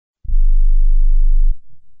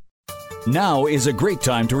Now is a great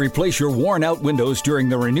time to replace your worn-out windows during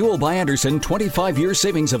the Renewal by Andersen 25-year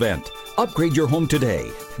savings event. Upgrade your home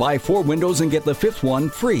today. Buy 4 windows and get the 5th one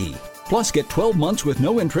free. Plus, get 12 months with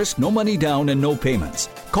no interest, no money down, and no payments.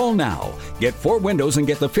 Call now. Get 4 windows and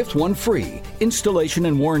get the 5th one free. Installation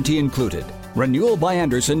and warranty included. Renewal by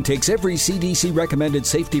Andersen takes every CDC-recommended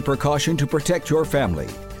safety precaution to protect your family.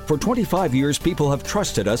 For 25 years, people have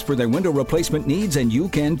trusted us for their window replacement needs, and you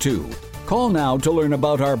can too. Call now to learn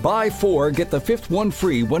about our buy 4, get the 5th one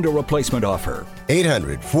free window replacement offer.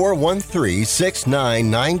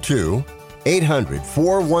 800-413-6992.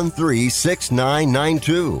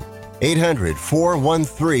 800-413-6992.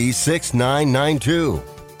 800-413-6992.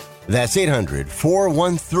 That's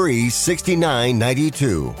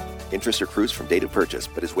 800-413-6992. Interest accrues from date of purchase,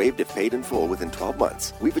 but is waived if paid in full within 12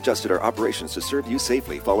 months. We've adjusted our operations to serve you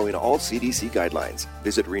safely following all CDC guidelines.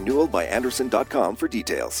 Visit renewalbyandersen.com for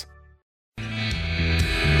details.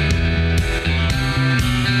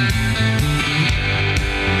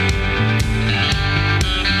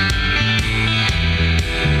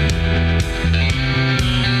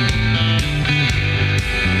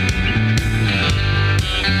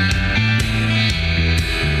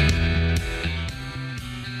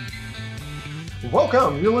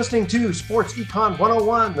 Welcome. You're listening to Sports Econ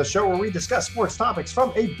 101, the show where we discuss sports topics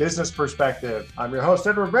from a business perspective. I'm your host,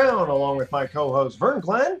 Edward Brown, along with my co-host, Vern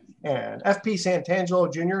Glenn and FP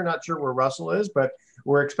Santangelo Jr. Not sure where Russell is, but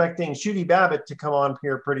we're expecting Shooty Babbitt to come on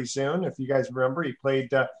here pretty soon. If you guys remember, he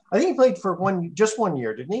played, I think he played for just 1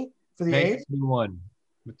 year, didn't he? For the A's? He won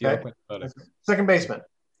with the Oakland Athletics. Second baseman.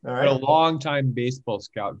 All right. But a long-time baseball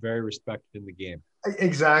scout, very respected in the game.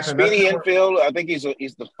 Exactly. Speedy infield. I think he's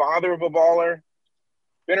the father of a baller.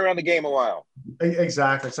 Been around the game a while.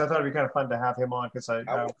 Exactly. So I thought it'd be kind of fun to have him on because I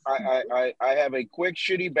have a quick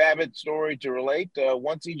Shooty Babbitt story to relate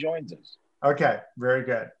once he joins us. Okay, very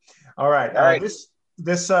good. All right. This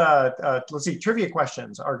let's see. Trivia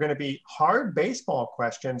questions are going to be hard baseball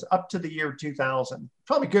questions up to the year 2000.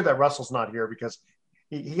 Probably good that Russell's not here because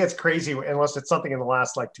he gets crazy unless it's something in the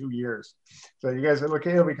last 2 years. So you guys look,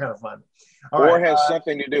 it'll be kind of fun. Or has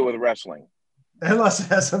something to do with wrestling. Unless it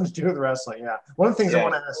has something to do with wrestling, yeah. One of the things I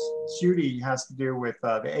want to ask Shooty has to do with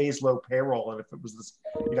the A's low payroll, and if it was this,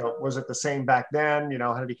 was it the same back then?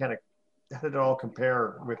 How did it all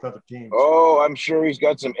compare with other teams? Oh, I'm sure he's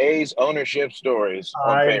got some A's ownership stories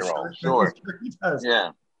on payroll. Sure he does. Yeah.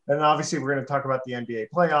 And obviously, we're going to talk about the NBA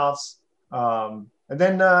playoffs. And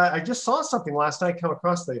then I just saw something last night come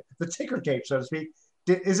across the ticker tape, so to speak.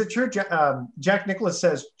 Is it true? Jack Nicklaus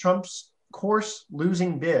says Trump's course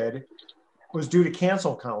losing bid was due to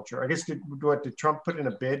cancel culture. I guess did Trump put in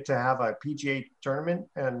a bid to have a PGA tournament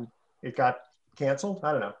and it got canceled?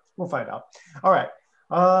 I don't know. We'll find out. All right.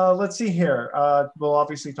 Let's see here. We'll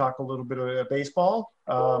obviously talk a little bit of baseball.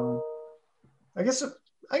 I guess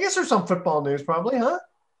there's some football news probably, huh?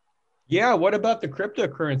 Yeah. What about the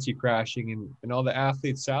cryptocurrency crashing and all the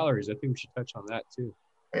athletes' salaries? I think we should touch on that too.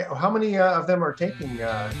 How many of them are taking it?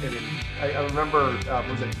 I remember,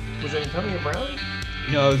 was it Antonio Brown?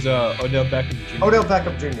 No, it was Odell Beckham Jr. Odell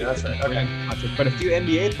Beckham Jr., that's right. Okay. But a few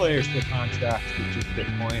NBA players took contracts with just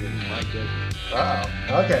Bitcoin and like it. Wow.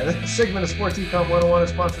 Okay. This segment of Sports Econ 101 is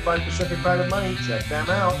sponsored by Pacific Private Money. Check them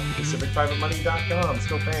out. PacificPrivateMoney.com.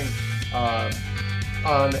 Still paying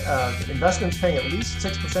on investments, paying at least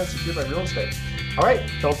 6% secured by real estate. All right.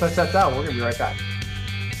 Don't touch that dial. We're going to be right back.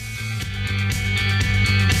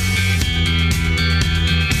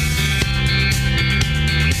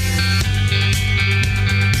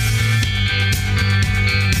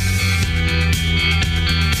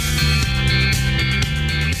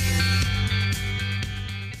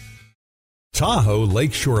 Tahoe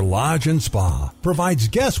Lakeshore Lodge and Spa provides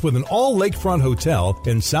guests with an all-lakefront hotel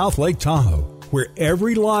in South Lake Tahoe, where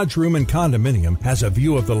every lodge room and condominium has a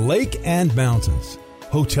view of the lake and mountains.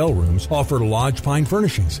 Hotel rooms offer lodge pine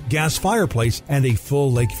furnishings, gas fireplace, and a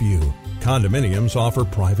full lake view. Condominiums offer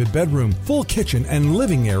private bedroom, full kitchen, and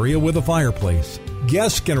living area with a fireplace.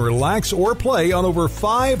 Guests can relax or play on over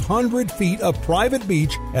 500 feet of private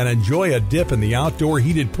beach and enjoy a dip in the outdoor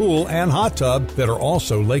heated pool and hot tub that are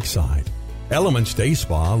also lakeside. Elements Day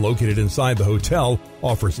Spa, located inside the hotel,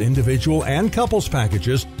 offers individual and couples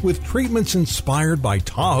packages with treatments inspired by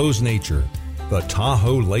Tahoe's nature. The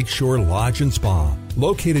Tahoe Lakeshore Lodge and Spa,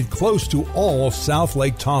 located close to all South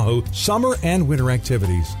Lake Tahoe summer and winter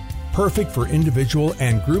activities. Perfect for individual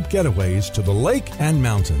and group getaways to the lake and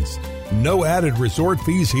mountains. No added resort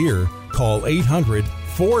fees here. Call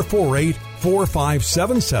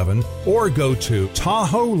 800-448-4577 or go to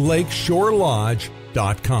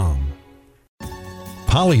TahoeLakeshoreLodge.com.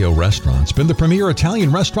 Palio Restaurant's been the premier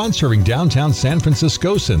Italian restaurant serving downtown San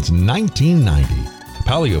Francisco since 1990.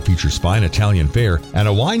 Palio features fine Italian fare and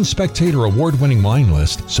a Wine Spectator award-winning wine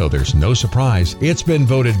list, so there's no surprise it's been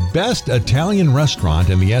voted Best Italian Restaurant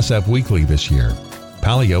in the SF Weekly this year.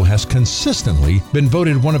 Palio has consistently been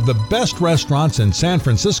voted one of the best restaurants in San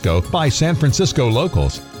Francisco by San Francisco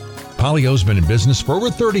locals. Palio's been in business for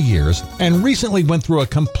over 30 years and recently went through a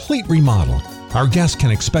complete remodel. Our guests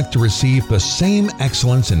can expect to receive the same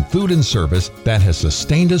excellence in food and service that has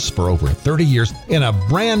sustained us for over 30 years in a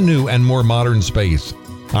brand new and more modern space.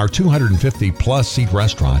 Our 250-plus seat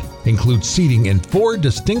restaurant includes seating in 4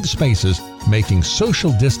 distinct spaces, making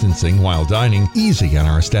social distancing while dining easy in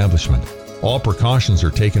our establishment. All precautions are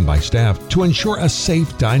taken by staff to ensure a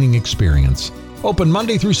safe dining experience. Open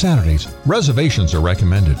Monday through Saturdays. Reservations are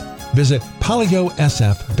recommended. Visit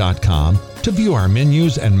paliosf.com to view our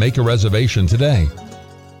menus and make a reservation today.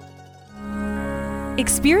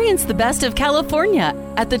 Experience the best of California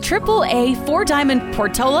at the AAA 4-Diamond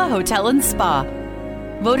Portola Hotel and Spa.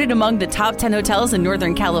 Voted among the top 10 hotels in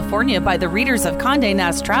Northern California by the readers of Condé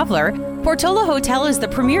Nast Traveler, Portola Hotel is the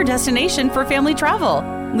premier destination for family travel.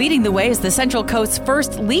 Leading the way is the Central Coast's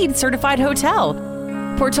first LEED certified hotel.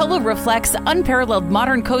 Portola reflects unparalleled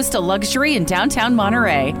modern coastal luxury in downtown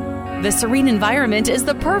Monterey. The serene environment is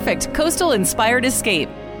the perfect coastal-inspired escape,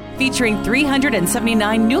 featuring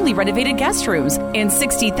 379 newly renovated guest rooms and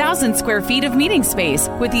 60,000 square feet of meeting space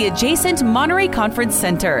with the adjacent Monterey Conference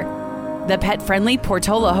Center. The pet-friendly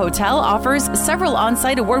Portola Hotel offers several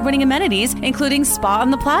on-site award-winning amenities, including spa on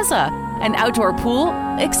the plaza, an outdoor pool,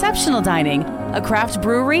 exceptional dining, a craft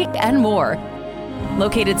brewery, and more.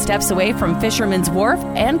 Located steps away from Fisherman's Wharf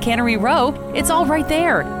and Cannery Row, it's all right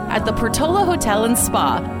there at the Portola Hotel and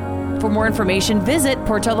Spa. For more information, visit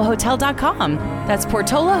portolahotel.com. That's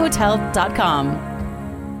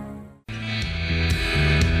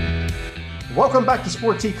portolahotel.com. Welcome back to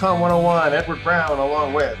Sports Econ 101. Edward Brown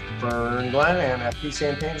along with Vern Glenn and FP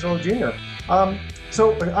Santangelo Jr.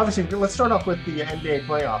 So obviously, let's start off with the NBA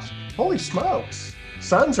playoffs. Holy smokes.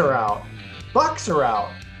 Suns are out. Bucks are out.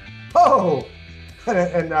 Oh!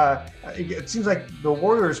 And it seems like the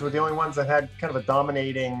Warriors were the only ones that had kind of a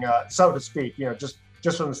dominating, so to speak,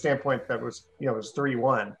 just from the standpoint that was, it was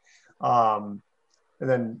 3-1. And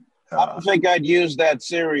then I don't think I'd use that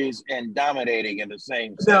series and dominating in the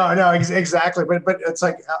same sense. No, exactly. But it's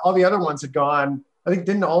like all the other ones had gone. I think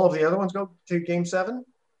didn't all of the other ones go to Game 7?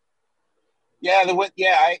 Yeah,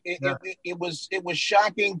 it was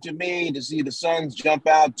shocking to me to see the Suns jump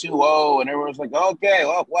out 2-0, and everyone's like, okay,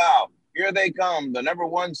 oh wow, here they come, the number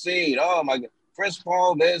 1 seed. Oh my God, Chris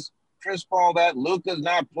Paul this, Chris Paul that, Luka's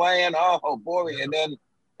not playing. Oh boy, and then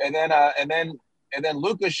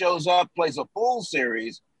Luka shows up, plays a full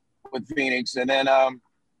series with Phoenix, and then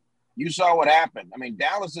you saw what happened. I mean,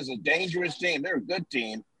 Dallas is a dangerous team. They're a good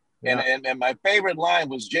team. Yeah. And my favorite line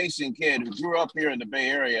was Jason Kidd, who grew up here in the Bay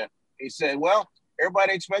Area. He said, well,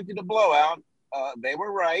 everybody expected a blowout. They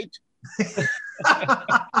were right.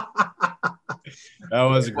 That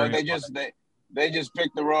was a great they just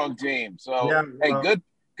picked the wrong team. So, yeah, hey,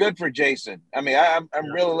 good for Jason. I mean, I'm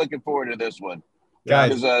really looking forward to this one.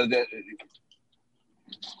 Guys,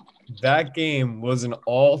 that game was an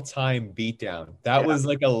all-time beatdown. That was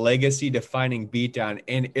like a legacy-defining beatdown,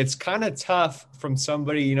 and it's kind of tough from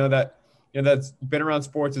somebody that's been around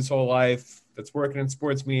sports his whole life, that's working in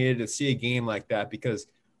sports media, to see a game like that, because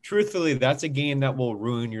truthfully, that's a game that will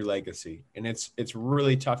ruin your legacy, and it's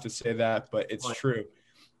really tough to say that, but it's true.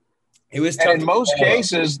 It was tough. In most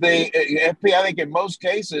cases, I think in most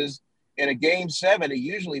cases, in a Game 7, it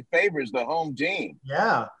usually favors the home team.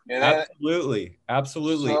 Yeah, absolutely. So,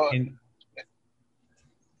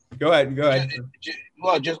 go ahead.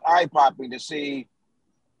 Just eye-popping to see,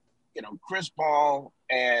 Chris Paul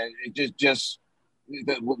and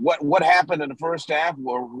what happened in the first half,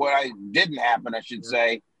 or what didn't happen, I should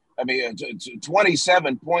say. I mean,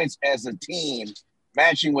 27 points as a team,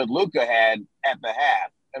 matching what Luka had at the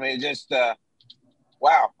half. I mean, just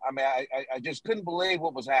wow. I mean, I just couldn't believe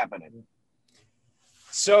what was happening.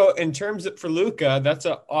 So in terms of for Luka, that's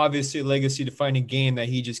obviously a legacy-defining game that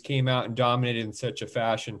he just came out and dominated in such a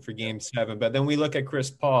fashion for Game 7. But then we look at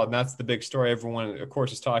Chris Paul, and that's the big story everyone, of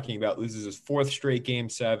course, is talking about. Loses his 4th straight Game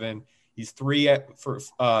 7. He's 3 for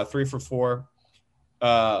 4,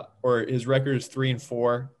 or his record is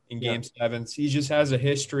 3-4 in Game 7s. He just has a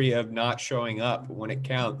history of not showing up when it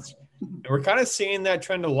counts. And we're kind of seeing that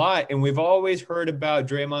trend a lot. And we've always heard about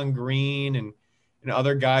Draymond Green and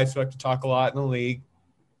other guys who like to talk a lot in the league.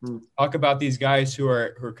 Talk about these guys who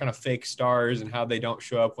are kind of fake stars and how they don't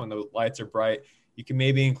show up when the lights are bright. You can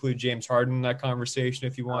maybe include James Harden in that conversation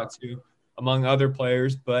if you want to. among other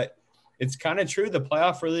players. But it's kind of true. The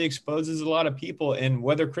playoff really exposes a lot of people. And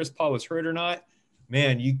whether Chris Paul was hurt or not,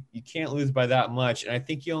 man, you can't lose by that much. And I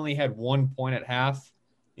think he only had 1 point at half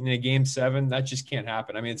in a game 7. That just can't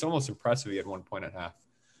happen. I mean, it's almost impressive he had 1 point at half.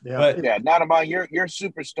 Yeah. But Yeah, not among your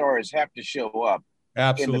superstars have to show up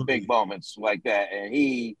absolutely. in the big moments like that, and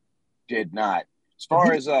he did not. As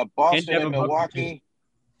far as Boston and Milwaukee,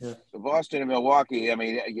 Boston and Milwaukee, I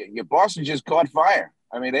mean, Boston just caught fire.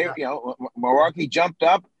 I mean, Milwaukee jumped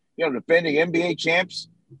up, defending NBA champs.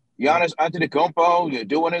 Giannis Antetokounmpo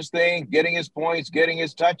doing his thing, getting his points, getting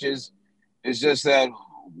his touches. It's just that,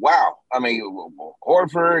 wow. I mean,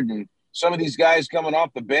 Horford and some of these guys coming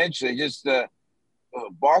off the bench, they just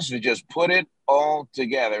Boston just put it all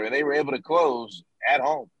together, and they were able to close at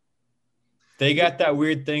home. They got that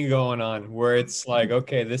weird thing going on where it's like,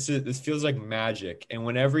 okay, this feels like magic. And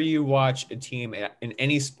whenever you watch a team in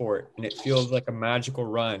any sport and it feels like a magical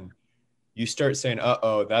run, you start saying,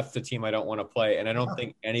 uh-oh, that's the team I don't want to play. And I don't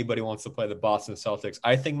think anybody wants to play the Boston Celtics.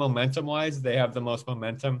 I think momentum-wise, they have the most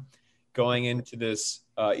momentum going into this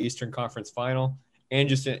Eastern Conference final and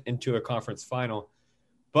just into a conference final.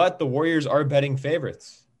 But the Warriors are betting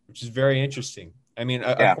favorites, which is very interesting. I mean,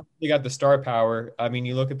 of course they got the star power. I mean,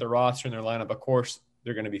 you look at the roster and their lineup, of course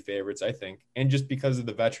they're going to be favorites, I think, and just because of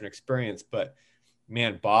the veteran experience. But,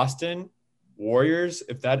 man, Boston, Warriors,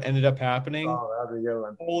 if that ended up happening, that'd be a good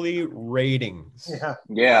one. Holy ratings.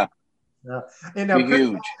 Yeah. And now,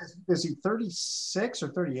 huge. Is he 36 or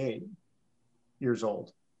 38 years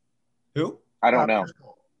old? Who? I don't know.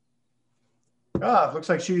 It looks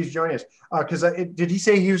like Shooty's joining us. Because did he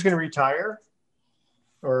say he was going to retire?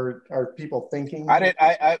 Or are people thinking?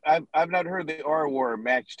 I've not heard the R word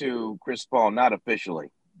matched to Chris Paul, not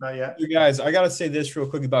officially. Not yet. You guys, I got to say this real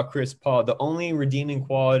quick about Chris Paul. The only redeeming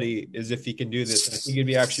quality is if he can do this. I think it'd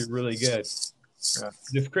be actually really good. Yeah.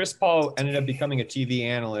 If Chris Paul ended up becoming a TV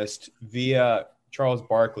analyst via Charles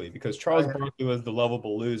Barkley, because Charles Barkley was the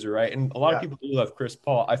lovable loser, right? And a lot of people do love Chris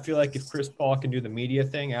Paul. I feel like if Chris Paul can do the media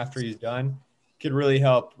thing after he's done, could really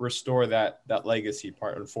help restore that legacy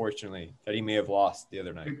part, unfortunately, that he may have lost the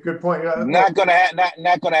other night. Good point. Not gonna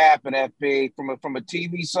happen, FP. From a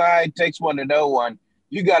TV side, takes one to know one.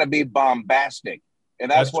 You got to be bombastic, and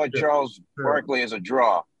that's why Charles Barkley is a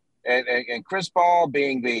draw. And Chris Paul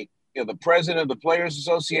being the president of the Players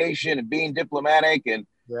Association and being diplomatic and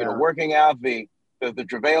working out the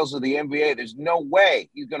travails of the NBA. There's no way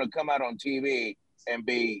he's going to come out on TV and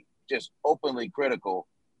be just openly critical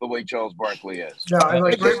the way Charles Barkley is. No,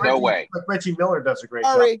 no way. Like Reggie Miller does a great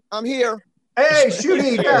job. Sorry, I'm here. Hey,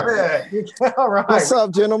 Shooty, all right. What's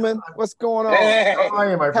up, gentlemen? What's going on? Hey, how are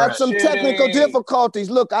you, my friend? Had some technical difficulties.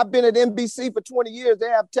 Look, I've been at NBC for 20 years. They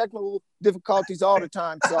have technical difficulties all the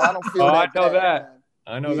time, so I don't feel I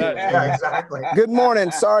know that. Yeah, exactly. Good morning.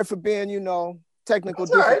 Sorry for being, technical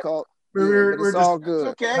difficult. We're it's just, all good.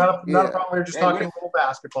 Okay. Not a problem. We're just talking a little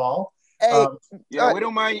basketball. Hey, we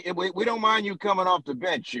don't mind. We don't mind you coming off the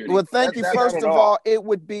bench, Shooty. Well, thank you. First of all, it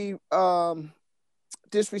would be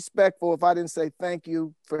disrespectful if I didn't say thank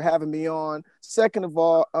you for having me on. Second of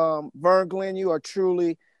all, Vern Glenn, you are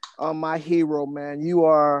truly my hero, man. You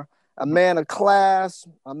are a man of class,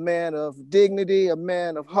 a man of dignity, a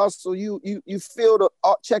man of hustle. You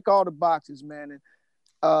check all the boxes, man. And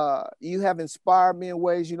you have inspired me in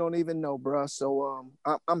ways you don't even know, bro. So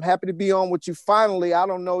I'm happy to be on with you. Finally, I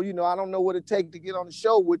don't know what it takes to get on the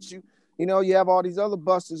show with you. You have all these other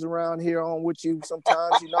busters around here on with you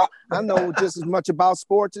sometimes, I know just as much about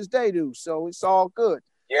sports as they do. So it's all good.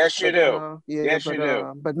 Yes, you do. You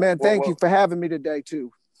do. But, man, thank you for having me today,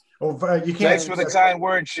 too. Well, you can't. Thanks for the kind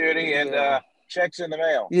words, Shooty, and checks in the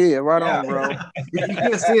mail. Yeah, right on, bro. You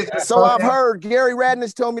can't see it. So I've heard. Gary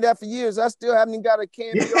Radness told me that for years. I still haven't even got a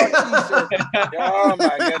Candy Yard t-shirt. Oh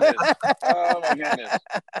my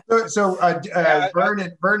goodness. So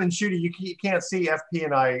Vern and Shooty, you can't see FP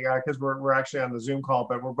and I because we're actually on the Zoom call,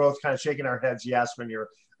 but we're both kind of shaking our heads yes when you're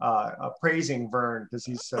praising Vern because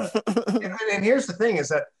he's. And here's the thing: is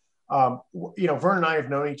that Vern and I have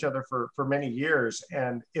known each other for many years,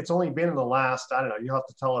 and it's only been in the last, I don't know, you'll have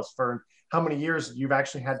to tell us, Vern, how many years you've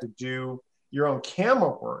actually had to do your own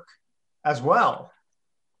camera work as well.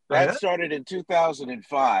 That started in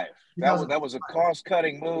 2005. That was a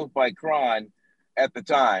cost-cutting move by Cron at the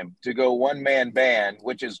time to go one-man band,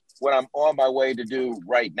 which is what I'm on my way to do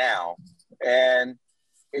right now. And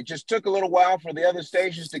it just took a little while for the other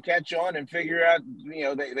stations to catch on and figure out,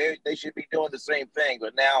 they should be doing the same thing.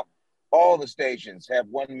 But now all the stations have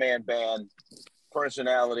one-man band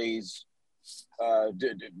personalities,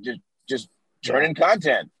 just turning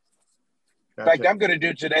content. Gotcha. In fact, I'm going to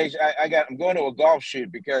do today's. I'm going to a golf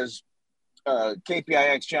shoot because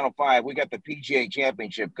KPIX Channel 5, we got the PGA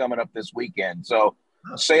Championship coming up this weekend. So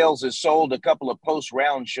Sales has sold a couple of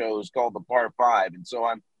post-round shows called the Par 5. And so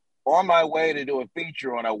I'm on my way to do a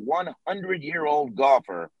feature on a 100-year-old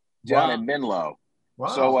golfer down in Menlo. Wow.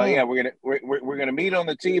 So we're gonna meet on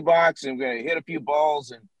the tee box, and we're gonna hit a few balls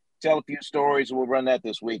and tell a few stories. And we'll run that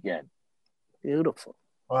this weekend. Beautiful.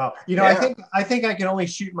 Wow. You know, yeah. I think I can only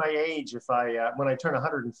shoot my age if when I turn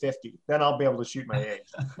 150, then I'll be able to shoot my age.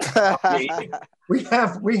 we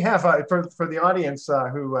have for the audience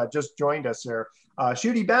who just joined us here,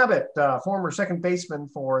 Shooty Babbitt, former second baseman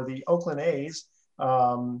for the Oakland A's.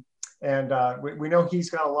 And we know he's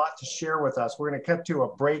got a lot to share with us. We're going to cut to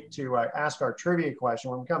a break to ask our trivia question.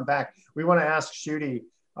 When we come back, we want to ask Shooty,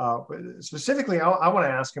 specifically, I want to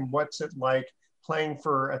ask him, what's it like playing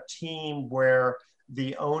for a team where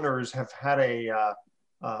the owners have had a,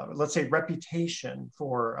 let's say, reputation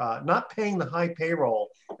for not paying the high payroll.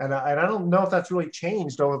 And I don't know if that's really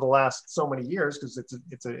changed over the last so many years, because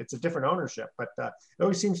it's a different ownership, but it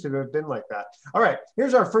always seems to have been like that. All right,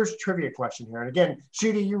 here's our first trivia question here. And again,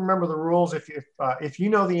 Shooty, you remember the rules. If you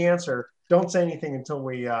know the answer, don't say anything until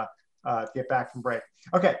we get back from break.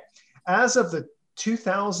 Okay, as of the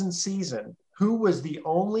 2000 season, who was the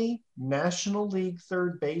only National League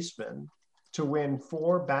third baseman to win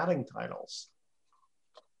 4 batting titles?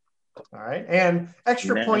 All right, and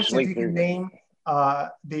extra points if you can name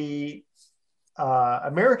the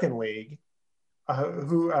American League,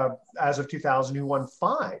 who as of 2000, who won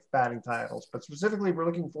 5 batting titles. But specifically, we're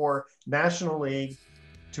looking for National League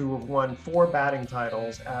to have won 4 batting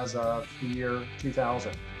titles as of the year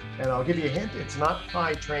 2000. And I'll give you a hint, it's not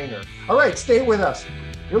Ty Trainer. All right, stay with us.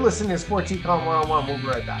 You're listening to Sports Econ 101. We'll be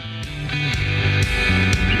right back.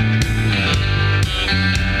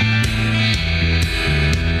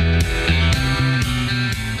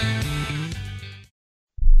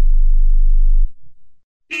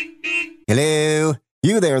 Hello?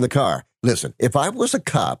 You there in the car. Listen, if I was a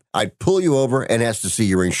cop, I'd pull you over and ask to see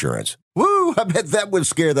your insurance. Woo! I bet that would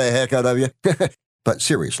scare the heck out of you. But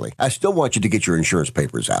seriously, I still want you to get your insurance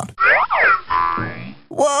papers out.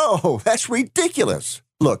 Whoa! That's ridiculous.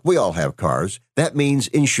 Look, we all have cars. That means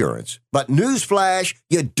insurance. But newsflash,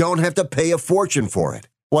 you don't have to pay a fortune for it.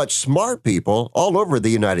 What smart people all over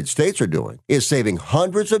the United States are doing is saving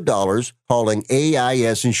hundreds of dollars calling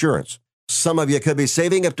AIS Insurance. Some of you could be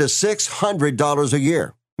saving up to $600 a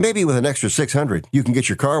year. Maybe with an extra $600, you can get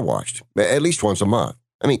your car washed, at least once a month.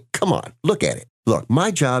 I mean, come on, look at it. Look,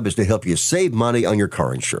 my job is to help you save money on your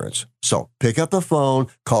car insurance. So pick up the phone,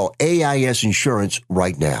 call AIS Insurance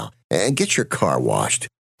right now, and get your car washed,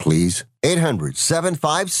 please.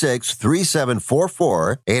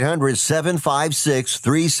 800-756-3744.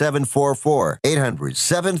 800-756-3744.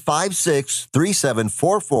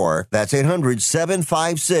 800-756-3744. That's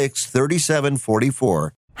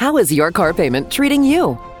 800-756-3744. How is your car payment treating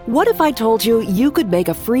you? What if I told you you could make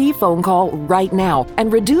a free phone call right now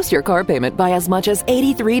and reduce your car payment by as much as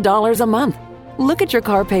 $83 a month? Look at your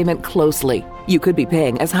car payment closely. You could be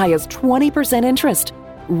paying as high as 20% interest.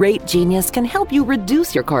 Rate Genius can help you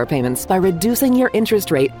reduce your car payments by reducing your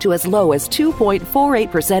interest rate to as low as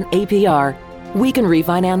 2.48% APR. We can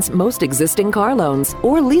refinance most existing car loans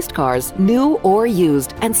or leased cars, new or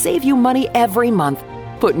used, and save you money every month.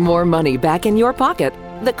 Put more money back in your pocket.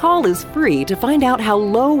 The call is free to find out how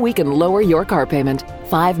low we can lower your car payment.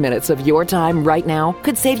 5 minutes of your time right now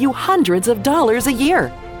could save you hundreds of dollars a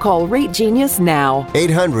year. Call Rate Genius now.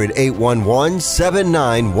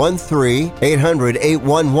 800-811-7913.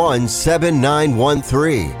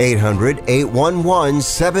 800-811-7913.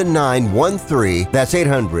 800-811-7913. That's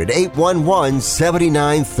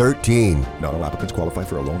 800-811-7913. Not all applicants qualify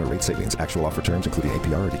for a loan or rate savings. Actual offer terms, including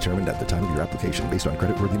APR, are determined at the time of your application based on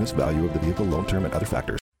creditworthiness, value of the vehicle, loan term, and other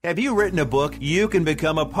factors. Have you written a book? You can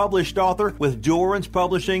become a published author with Dorrance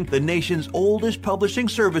Publishing, the nation's oldest publishing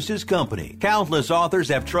services company. Countless authors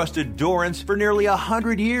have trusted Dorrance for nearly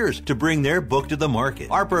 100 years to bring their book to the market.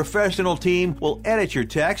 Our professional team will edit your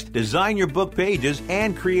text, design your book pages,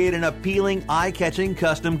 and create an appealing, eye-catching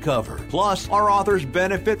custom cover. Plus, our authors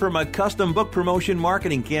benefit from a custom book promotion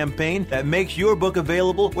marketing campaign that makes your book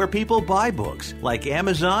available where people buy books, like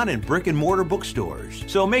Amazon and brick-and-mortar bookstores.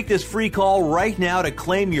 So make this free call right now to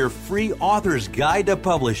claim them your free author's guide to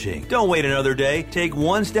publishing. Don't wait another day. Take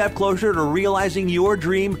one step closer to realizing your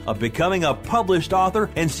dream of becoming a published author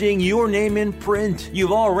and seeing your name in print.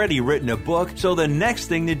 You've already written a book, so the next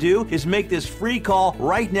thing to do is make this free call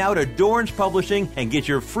right now to Dorrance Publishing and get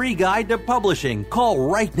your free guide to publishing. Call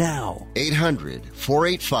right now.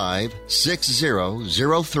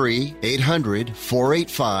 800-485-6003.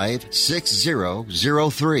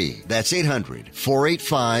 800-485-6003. That's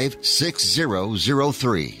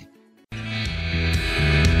 800-485-6003.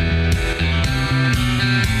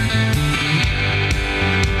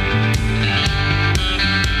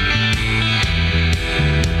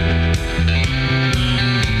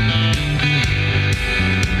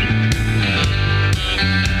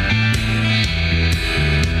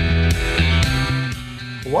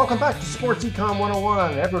 Welcome back to Sports Econ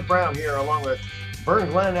 101. Edward Brown here, along with Vern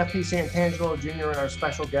Glenn, FP Santangelo Jr., and our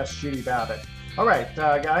special guest, Judy Babbitt. All right,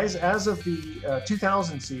 guys, as of the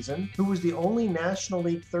 2000 season, who was the only National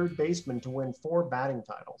League third baseman to win 4 batting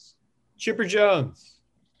titles? Chipper Jones.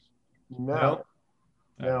 No.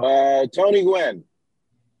 Tony Gwynn.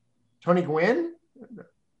 Tony Gwynn?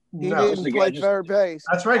 He didn't play third base.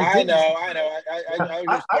 That's right. I know.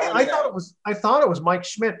 I thought it was Mike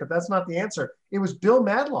Schmidt, but that's not the answer. It was Bill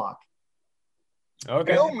Madlock.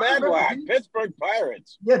 Okay. Bill Madlock, Pittsburgh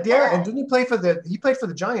Pirates. Yeah, Wow. And didn't he played for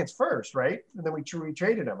the Giants first, right? And then we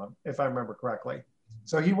traded him, if I remember correctly.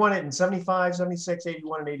 So he won it in 75, 76,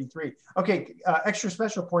 81, and 83. Okay, extra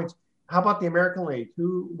special points. How about the American League?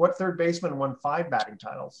 What third baseman won 5 batting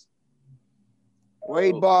titles?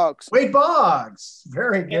 Wade Boggs. Wade Boggs.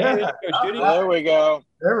 Very good. There we go.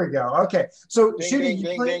 There we go. Okay. So, Ding, Shooty,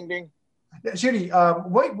 ding, ding, ding. Shooty,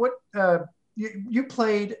 you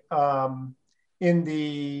played in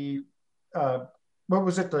the what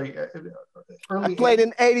was it? The early. I played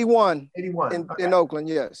in 81. 81 in Oakland.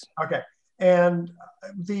 Yes. Okay. And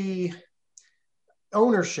the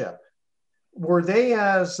ownership, were they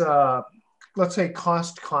as let's say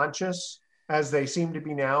cost conscious as they seem to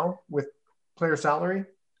be now with player salary?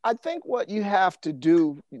 I think what you have to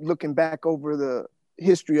do, looking back over the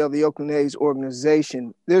history of the Oakland A's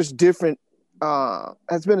organization, there's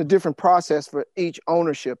has been a different process for each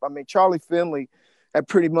ownership. I mean, Charlie Finley had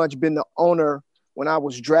pretty much been the owner when I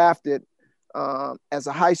was drafted as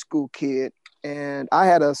a high school kid. And I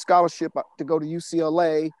had a scholarship to go to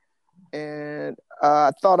UCLA, and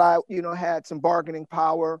I thought I, had some bargaining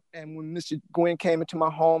power. And when Mr. Gwynn came into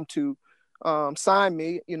my home to sign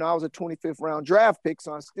me, I was a 25th round draft pick,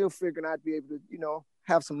 so I still figured I'd be able to,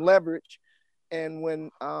 have some leverage. And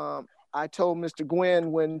when I told Mr.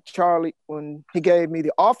 Gwynn, when he gave me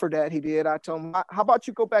the offer that he did, I told him, how about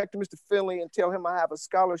you go back to Mr. Finley and tell him I have a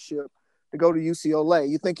scholarship to go to UCLA.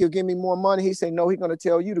 You think he'll give me more money? He said, no, he's going to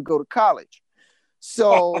tell you to go to college.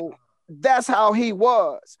 So that's how he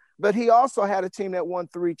was. But he also had a team that won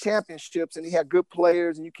 3 championships, and he had good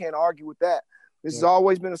players, and you can't argue with that. This has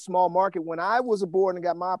always been a small market. When I was aboard and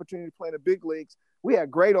got my opportunity to play in the big leagues, we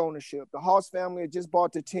had great ownership. The Hoss family had just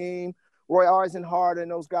bought the team. Roy Eisenhardt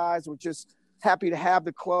and those guys were just happy to have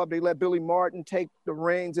the club. They let Billy Martin take the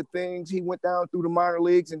reins of things. He went down through the minor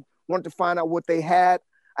leagues and wanted to find out what they had.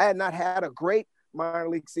 I had not had a great minor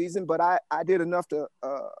league season, but I did enough to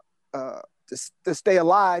stay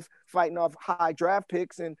alive, fighting off high draft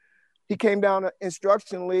picks. And he came down to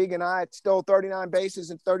instruction league, and I stole 39 bases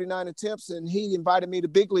and 39 attempts, and he invited me to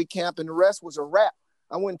big league camp, and the rest was a wrap.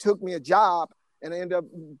 I went and took me a job, and I ended up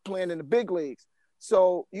playing in the big leagues.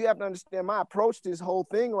 So you have to understand my approach to this whole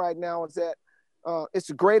thing right now is that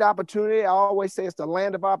it's a great opportunity. I always say it's the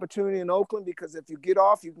land of opportunity in Oakland, because if you get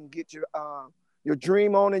off, you can get your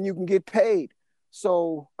dream on and you can get paid.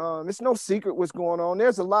 So it's no secret what's going on.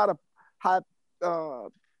 There's a lot of high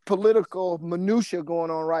political minutia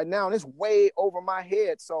going on right now, and it's way over my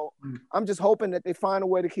head. So I'm just hoping that they find a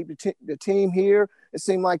way to keep the team here. It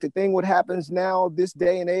seemed like the thing what happens now, this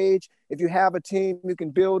day and age, if you have a team, you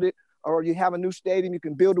can build it, or you have a new stadium, you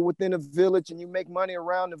can build it within a village, and you make money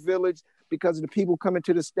around the village because of the people coming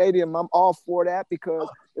to the stadium. I'm all for that because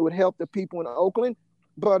it would help the people in Oakland.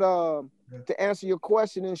 But to answer your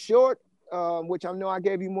question in short, which I know I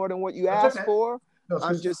gave you more than what you asked for,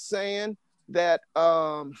 I'm just saying that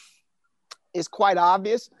it's quite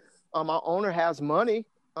obvious. Our owner has money.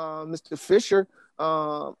 Mr. Fisher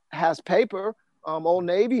has paper. Old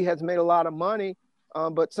Navy has made a lot of money,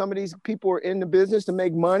 but some of these people are in the business to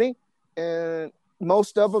make money, and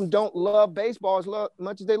most of them don't love baseball as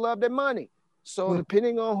much as they love their money. So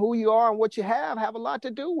depending on who you are and what you have a lot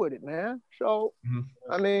to do with it, man. So,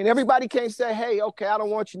 I mean, everybody can't say, hey, okay, I don't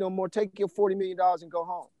want you no more. Take your $40 million and go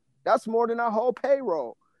home. That's more than our whole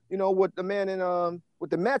payroll. You know, what the man in with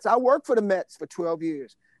the Mets. I worked for the Mets for 12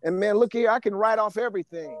 years. And, man, look here, I can write off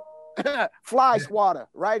everything. Fly swatter,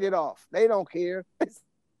 write it off. They don't care.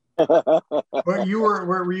 Were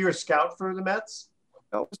you a scout for the Mets?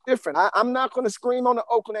 No, it's different. I'm not going to scream on the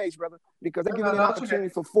Oakland A's, brother, because they give me an opportunity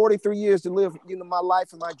for 43 years to live, my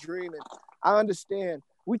life and my dream. And I understand.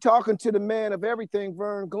 We talking to the man of everything,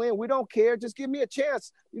 Vern Glenn. We don't care. Just give me a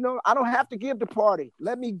chance. I don't have to give the party.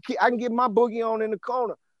 I can get my boogie on in the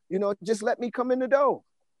corner. Just let me come in the door.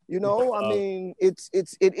 I mean, it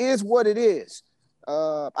is what it is.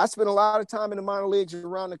 I spent a lot of time in the minor leagues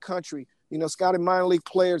around the country, scouting minor league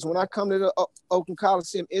players. When I come to the Oakland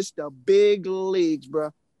Coliseum, it's the big leagues,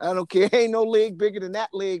 bro. I don't care. Ain't no league bigger than that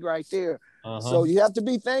league right there. So you have to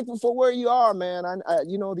be thankful for where you are, man.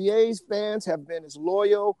 The A's fans have been as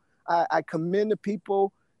loyal. I commend the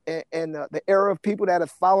people and the era of people that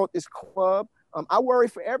have followed this club. I worry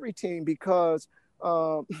for every team because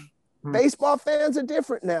baseball fans are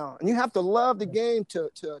different now, and you have to love the game to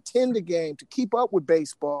attend the game, to keep up with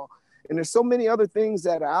baseball. And there's so many other things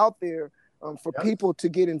that are out there for people to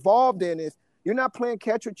get involved in. If you're not playing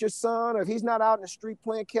catch with your son, or if he's not out in the street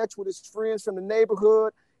playing catch with his friends from the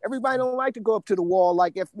neighborhood, everybody don't like to go up to the wall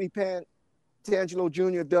like F.B. Tangelo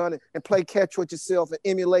Jr. done and play catch with yourself and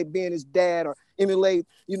emulate being his dad or emulate,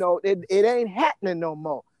 it ain't happening no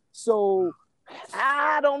more. So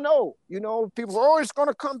I don't know. People it's going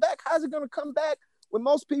to come back. How's it going to come back when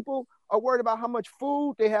most people are worried about how much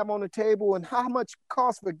food they have on the table and how much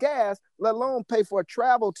costs for gas, let alone pay for a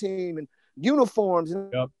travel team and uniforms?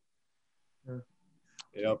 Yep.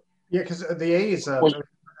 Yeah, because the A's, how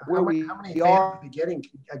many fans are getting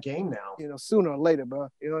a game now? Sooner or later, bro.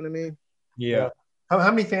 You know what I mean? Yeah.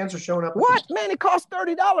 How many fans are showing up? What? Man, it costs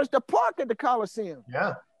 $30 to park at the Coliseum.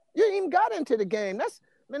 Yeah. You ain't even got into the game. That's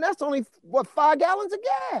only, 5 gallons of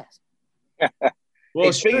gas. Well,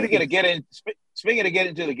 hey, speaking of getting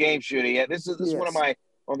into the game, Shooty, this is one of my,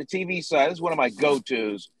 on the TV side, this is one of my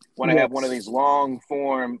go-tos when I have one of these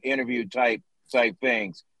long-form interview type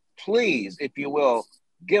things. Please, if you will,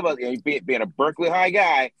 give us, being a Berkeley High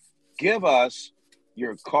guy, give us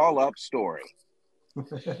your call-up story.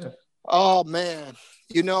 Oh, man.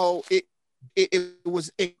 It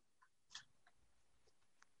was – Hey,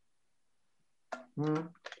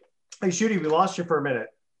 Shooty, we lost you for a minute.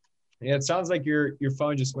 Yeah, it sounds like your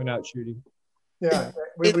phone just went out, Shooty. Yeah.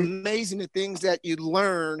 It's amazing the things that you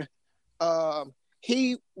learn.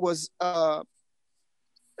 He was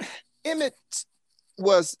Emmett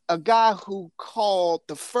was a guy who called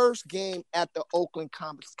the first game at the Oakland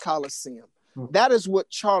Coliseum. That is what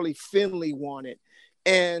Charlie Finley wanted.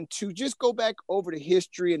 And to just go back over the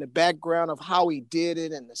history and the background of how he did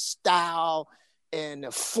it and the style and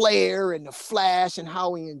the flair and the flash and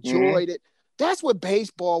how he enjoyed it. That's what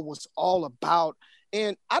baseball was all about.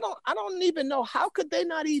 And I don't even know, how could they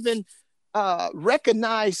not even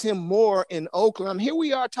recognize him more in Oakland? I mean, here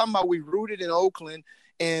we are talking about we rooted in Oakland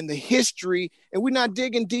and the history, and we're not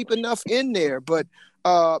digging deep enough in there. But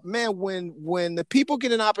man, when the people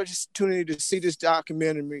get an opportunity to see this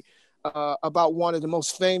documentary about one of the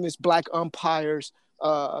most famous black umpires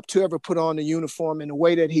to ever put on the uniform and the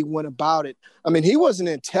way that he went about it. I mean, he was an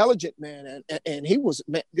intelligent man, and he was,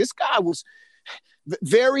 man, this guy was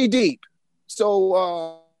very deep.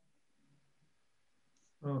 So,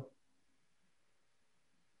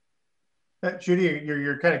 Judy,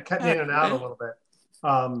 you're kind of cutting in and out a little bit.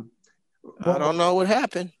 I don't know what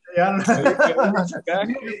happened. Yeah, I don't know.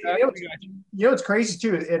 It's crazy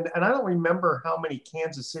too, and I don't remember how many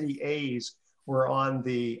Kansas City A's were on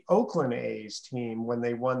the Oakland A's team when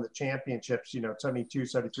they won the championships, 72,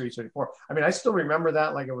 73, 74. I mean, I still remember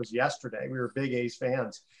that like it was yesterday. We were big A's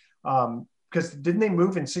fans. Because didn't they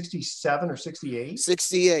move in 67 or 68?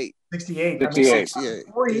 68. 68. I mean, 68.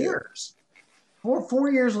 4 years.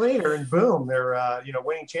 4 years later, and boom, they're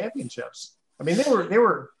winning championships. I mean, they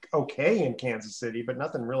were okay in Kansas City, but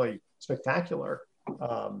nothing really spectacular.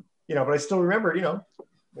 But I still remember,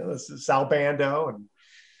 this is Sal Bando and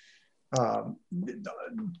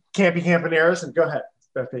Campy Campaneris. And go ahead,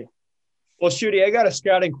 Becky. Well, Shooty, I got a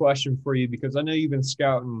scouting question for you because I know you've been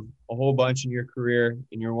scouting a whole bunch in your career,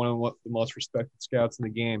 and you're one of the most respected scouts in the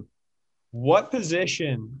game. What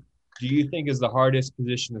position do you think is the hardest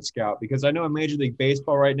position to scout? Because I know in Major League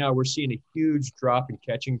Baseball right now, we're seeing a huge drop in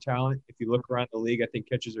catching talent. If you look around the league, I think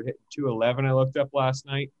catchers are hitting 211. I looked up last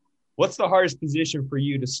night. What's the hardest position for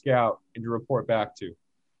you to scout and to report back to?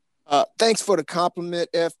 Thanks for the compliment,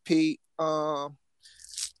 FP.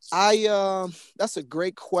 That's a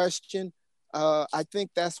great question. I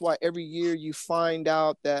think that's why every year you find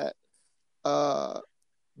out that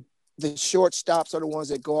the shortstops are the ones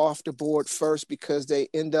that go off the board first because they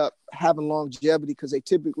end up having longevity because they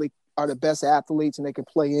typically are the best athletes and they can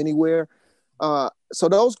play anywhere. So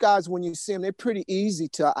those guys, when you see them, they're pretty easy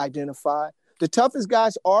to identify. The toughest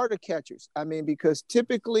guys are the catchers. I mean, because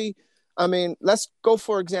typically, let's go,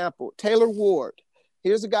 for example, Taylor Ward.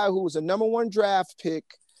 Here's a guy who was a number 1 draft pick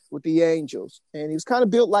with the Angels, and he was kind of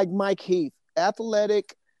built like Mike Heath,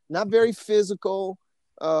 athletic, not very physical,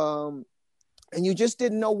 and you just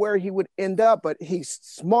didn't know where he would end up, but he's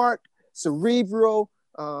smart, cerebral,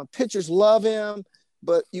 pitchers love him.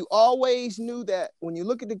 But you always knew that when you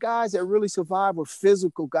look at the guys that really survived were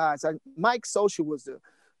physical guys. Mike Scioscia was the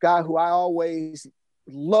guy who I always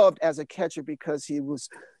loved as a catcher because you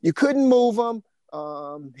couldn't move him.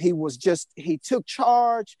 He took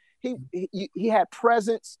charge. He had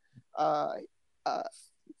presence.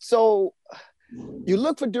 So you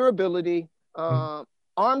look for durability.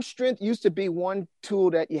 Arm strength used to be one tool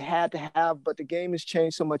that you had to have, but the game has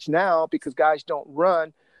changed so much now because guys don't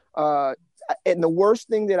run. And the worst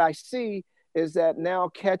thing that I see is that now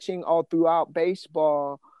catching all throughout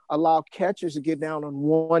baseball allow catchers to get down on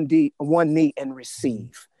one knee and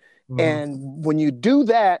receive. And when you do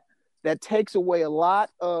that, that takes away a lot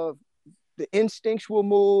of the instinctual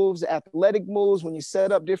moves, athletic moves. When you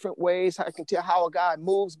set up different ways, I can tell how a guy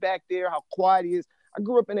moves back there, how quiet he is. I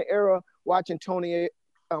grew up in an era watching Tony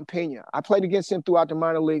Pena. I played against him throughout the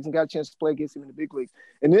minor leagues and got a chance to play against him in the big leagues.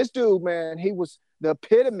 And this dude, man, he was the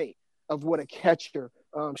epitome of what a catcher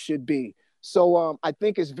should be. So I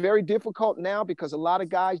think it's very difficult now because a lot of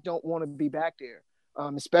guys don't want to be back there,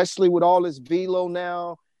 especially with all this velo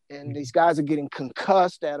now, and these guys are getting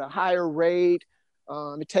concussed at a higher rate.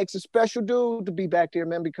 It takes a special dude to be back there,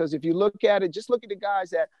 man, because if you look at it, just look at the guys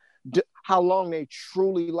that how long they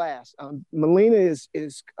truly last. Molina is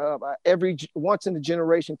every once in a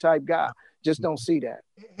generation type guy. Just don't see that.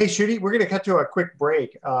 Hey, Shooty, we're going to cut to a quick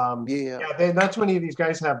break. Not too many of these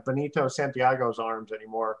guys have Benito Santiago's arms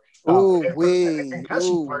anymore. Right?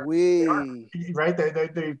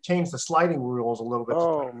 They changed the sliding rules a little bit.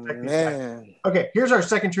 Oh, man. Okay, here's our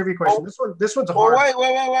second trivia question. This one's a hard. Wait.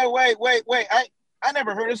 I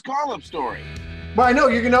never heard his call-up story. Well, I know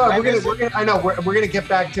you're gonna. We're gonna get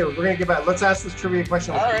back to it. We're gonna get back. Let's ask this trivia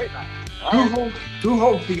question. All right. Who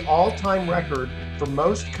holds the all-time record for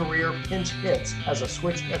most career pinch hits as a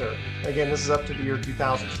switch hitter? Again, this is up to the year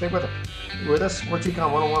 2000. Stay with us. Sports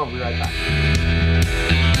Econ 101. We'll be right back.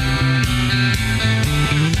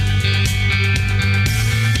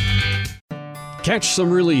 Catch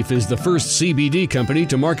Some Relief is the first CBD company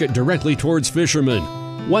to market directly towards fishermen.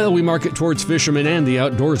 While we market towards fishermen and the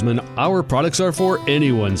outdoorsmen, our products are for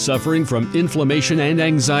anyone suffering from inflammation and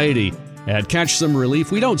anxiety. At Catch Some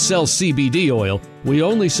Relief, we don't sell CBD oil. We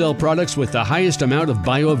only sell products with the highest amount of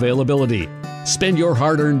bioavailability. Spend your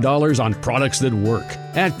hard-earned dollars on products that work.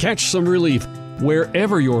 At Catch Some Relief,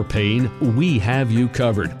 wherever your pain, we have you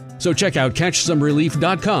covered. So check out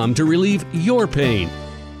CatchSomeRelief.com to relieve your pain.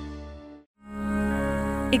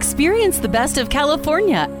 Experience the best of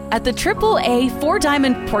California at the AAA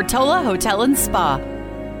 4-Diamond Portola Hotel and Spa.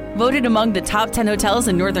 Voted among the top 10 hotels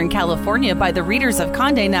in Northern California by the readers of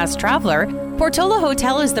Condé Nast Traveler, Portola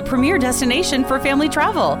Hotel is the premier destination for family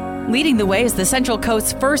travel, leading the way as the Central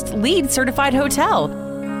Coast's first LEED certified hotel.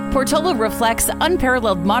 Portola reflects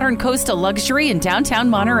unparalleled modern coastal luxury in downtown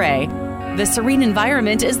Monterey. The serene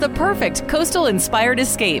environment is the perfect coastal-inspired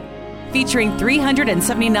escape, featuring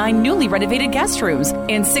 379 newly renovated guest rooms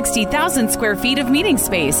and 60,000 square feet of meeting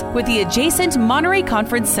space with the adjacent Monterey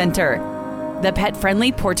Conference Center. The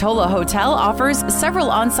pet-friendly Portola Hotel offers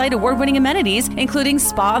several on-site award-winning amenities, including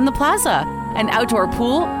spa on the plaza, an outdoor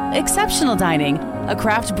pool, exceptional dining, a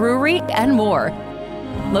craft brewery, and more.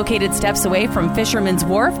 Located steps away from Fisherman's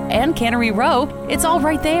Wharf and Cannery Row, it's all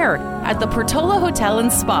right there at the Portola Hotel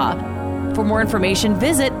and Spa. For more information,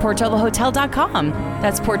 visit portolahotel.com.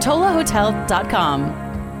 That's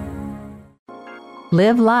portolahotel.com.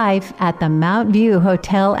 Live life at the Mount View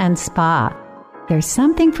Hotel and Spa. There's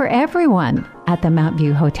something for everyone at the Mount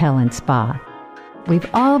View Hotel and Spa. We've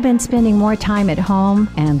all been spending more time at home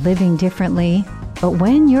and living differently, but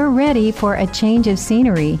when you're ready for a change of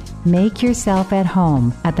scenery, make yourself at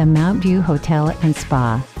home at the Mount View Hotel and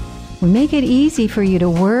Spa. We make it easy for you to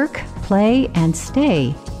work, play, and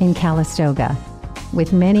stay in Calistoga.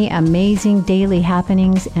 With many amazing daily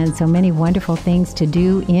happenings and so many wonderful things to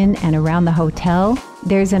do in and around the hotel,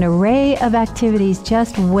 there's an array of activities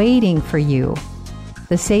just waiting for you.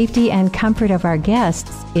 The safety and comfort of our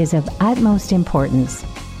guests is of utmost importance.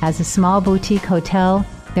 As a small boutique hotel,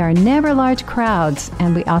 there are never large crowds,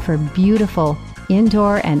 and we offer beautiful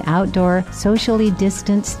indoor and outdoor socially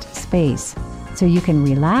distanced space. so you can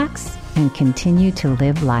relax and continue to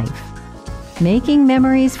live life. Making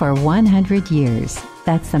memories for 100 years.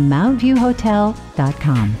 That's the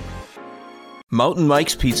MountviewHotel.com. Mountain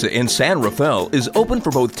Mike's Pizza in San Rafael is open for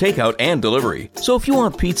both takeout and delivery. So if you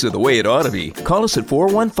want pizza the way it ought to be, call us at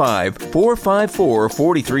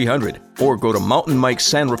 415-454-4300 or go to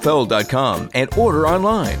mountainmikesanrafael.com and order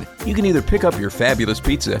online. You can either pick up your fabulous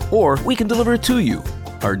pizza or we can deliver it to you.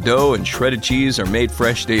 Our dough and shredded cheese are made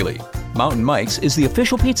fresh daily. Mountain Mike's is the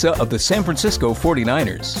official pizza of the San Francisco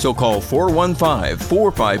 49ers. So call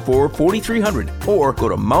 415-454-4300 or go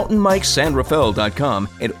to mountainmikesanrafael.com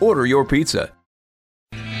and order your pizza.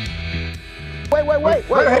 Wait.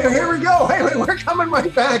 Here we go. Hey, we're coming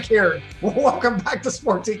right back here. Welcome back to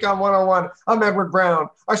Sports Econ 101. I'm Edward Brown,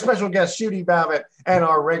 our special guest, Shooty Babbitt, and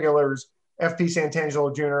our regulars, FP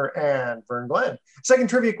Santangelo Jr. and Vern Glenn. Second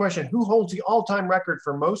trivia question. Who holds the all-time record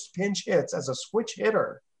for most pinch hits as a switch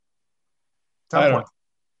hitter? Tough one.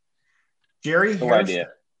 Jerry Harrison.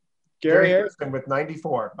 Gary Harrison with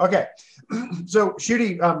 94. Okay. So,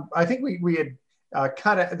 Shooty, I think we had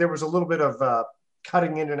cut it. There was a little bit of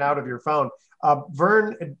cutting in and out of your phone.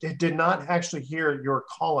 Vern did not actually hear your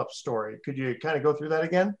call-up story. Could you kind of go through that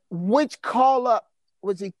again? Which call-up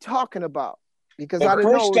was he talking about? Because I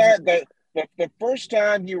didn't know. The first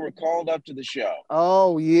time you were called up to the show.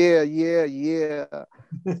 Oh, yeah.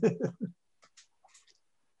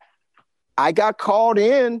 I got called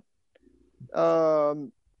in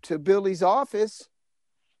to Billy's office.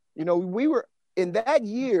 You know, we were in that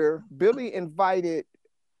year, Billy invited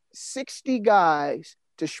 60 guys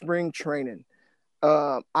to spring training.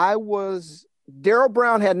 Daryl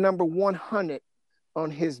Brown had number 100 on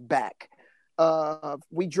his back.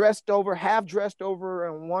 We half dressed over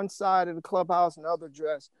on one side of the clubhouse and other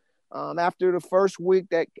dress. After the first week,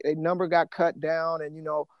 that number got cut down. And, you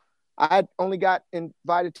know, I only got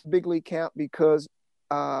invited to big league camp because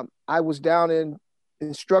I was down in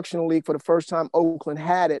instructional league for the first time Oakland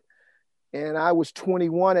had it. And I was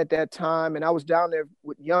 21 at that time. And I was down there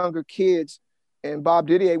with younger kids. And Bob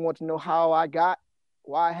Didier wanted to know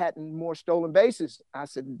why I hadn't more stolen bases. I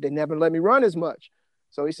said, they never let me run as much.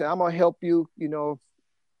 So he said, I'm going to help you, you know,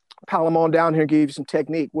 pile them on down here and give you some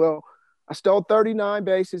technique. Well, I stole 39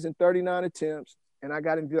 bases in 39 attempts, and I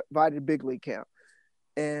got invited to big league camp.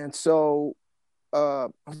 And so I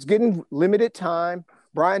was getting limited time.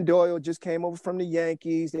 Brian Doyle just came over from the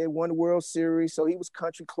Yankees. They had won the World Series, so he was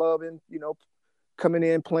country clubbing, you know, coming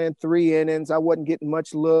in, playing 3 innings. I wasn't getting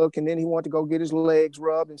much look, and then he wanted to go get his legs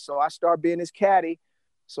rubbed, and so I started being his caddy.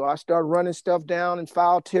 So I started running stuff down in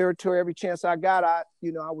foul territory. Every chance I got, I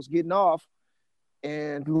was getting off.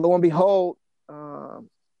 And lo and behold,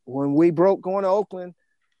 when we broke going to Oakland,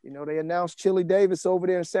 you know, they announced Chili Davis over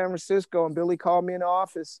there in San Francisco, and Billy called me in the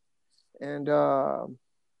office and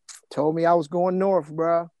told me I was going north,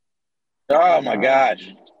 bro. Oh, my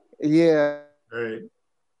gosh. Yeah. Great.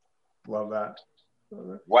 Love that.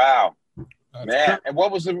 Wow. Man, and what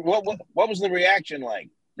was the reaction like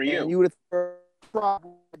for you? And you would have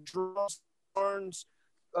drums, horns,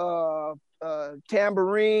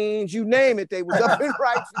 tambourines, you name it, they was up in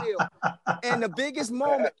right field. And the biggest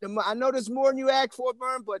moment, I know there's more than you asked for,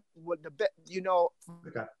 Vern, but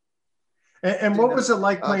Okay. And what was it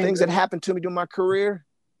like playing things that happened to me during my career?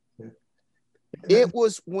 It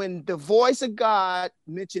was when the voice of God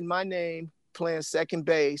mentioned my name playing second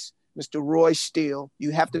base, Mr. Roy Steele.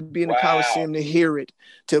 You have to be in the Coliseum to hear it,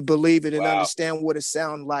 to believe it, and understand what it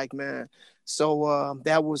sounded like, man. So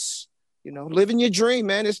that was, you know, living your dream,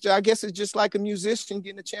 man. I guess it's just like a musician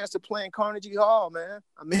getting a chance to play in Carnegie Hall, man.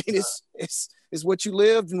 I mean, it's what you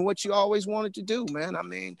lived and what you always wanted to do, man. I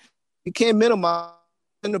mean, you can't minimize.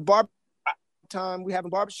 In the bar time, we having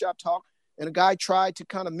barbershop talk, and a guy tried to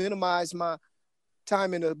kind of minimize my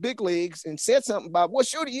time in the big leagues and said something about, well,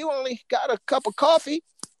 Shooty, you only got a cup of coffee.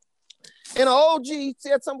 And an OG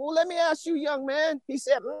said something, well, let me ask you, young man. He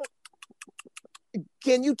said,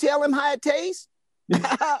 can you tell him how it tastes?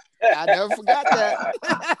 I never forgot that.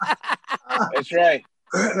 That's right.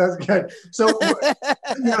 That's good. So,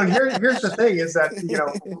 you know, here's the thing is that, you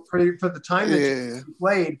know, for the time that you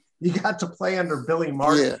played, you got to play under Billy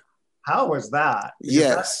Martin. Yeah. How was that?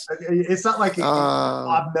 Yes. It's not like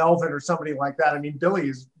Bob Melvin or somebody like that. I mean, Billy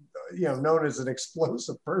is, you know, known as an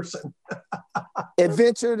explosive person.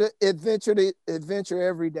 adventure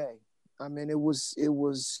every day. I mean, it was,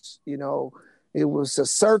 you know, it was a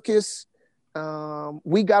circus.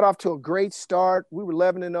 We got off to a great start. We were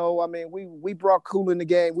 11-0. I mean, we brought cool in the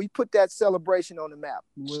game. We put that celebration on the map.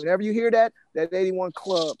 Whenever you hear that 81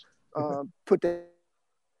 club, put that.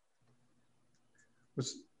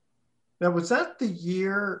 Now, was that the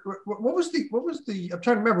year? What was the? I'm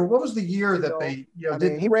trying to remember. What was the year that they?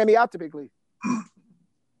 He ran me out to big league.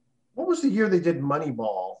 What was the year they did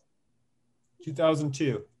Moneyball?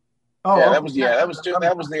 2002. Oh, yeah, that was the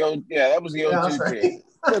O2 team.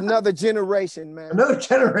 Another generation, man. Another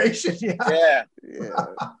generation, yeah.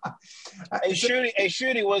 Hey,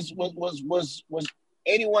 Shooty was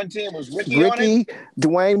 81 team was Ricky on it?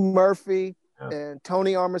 Dwayne Murphy, and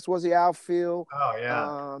Tony Armas was the outfield. Oh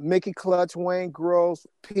yeah. Mickey Clutch, Wayne Gross,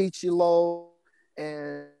 Peachy Lowe,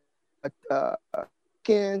 and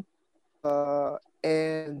Ken,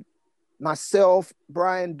 and myself,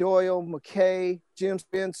 Brian Doyle, McKay, Jim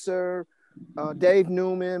Spencer, Dave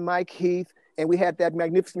Newman, Mike Heath. And we had that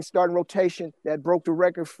magnificent starting rotation that broke the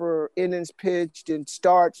record for innings pitched and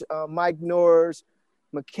starts. Mike Norris,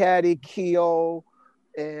 McCaddy, Keogh,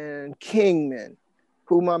 and Kingman.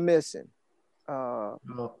 Who am I missing? Yeah.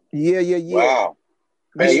 Wow.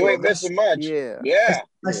 Man, you ain't missing much. Yeah.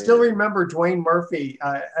 I still remember Dwayne Murphy.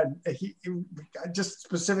 He just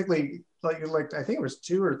specifically, like I think it was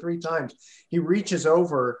 2 or 3 times, he reaches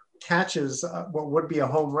over, catches what would be a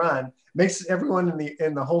home run, makes everyone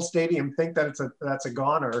in the whole stadium think that that's a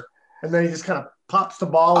goner, and then he just kind of pops the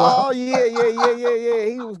ball up. Oh yeah.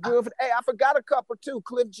 He was good. Hey, I forgot a couple too.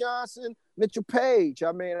 Cliff Johnson, Mitchell Page.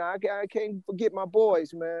 I mean, I can't forget my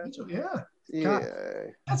boys, man. Yeah.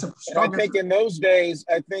 That's a. And I think in those days,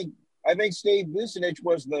 I think Steve Vucinich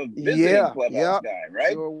was the visiting clubhouse guy,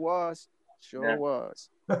 right? Sure was.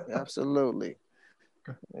 Absolutely.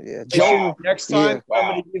 Yeah. Joe, next time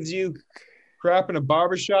somebody gives you crap in a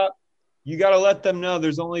barbershop, you got to let them know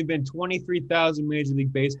there's only been 23,000 Major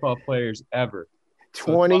League Baseball players ever.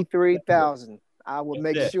 23,000. I will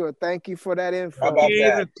make sure. Thank you for that info. How about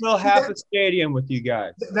that? Fill half a stadium with you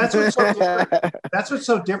guys. That's what's so different. That's what's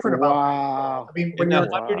so different about. Wow. I mean, when you're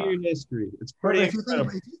 100-year history, it's pretty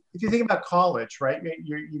incredible. If you think about college, right?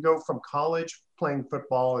 You go from college playing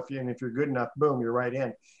football. If you're good enough, boom, you're right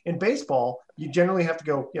in. In baseball, you generally have to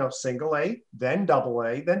go, single A, then double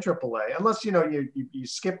A, then triple A, unless you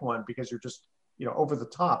skip one because you're just over the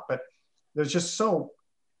top. But there's just so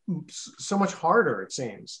much harder, it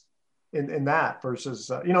seems, in that versus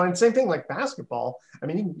and same thing like basketball. I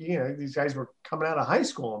mean, these guys were coming out of high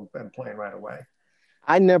school and playing right away.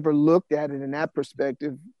 I never looked at it in that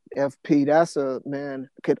perspective, FP. That's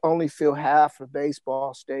could only fill half a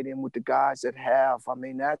baseball stadium with the guys that have. I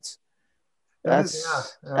mean, that's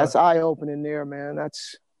eye-opening there, man.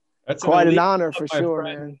 That's quite an honor for sure,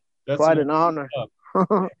 man. That's quite an honor.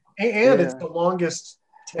 And it's the longest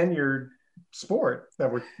tenured sport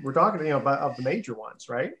that we're talking about of the major ones,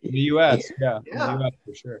 right? In the U.S., yeah. In the U.S.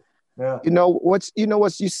 for sure. Yeah.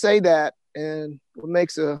 You say that, and what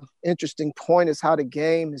makes a interesting point is how the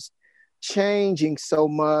game is changing so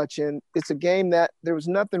much, and it's a game that there was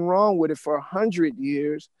nothing wrong with it for 100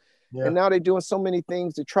 years. Yeah. And now they're doing so many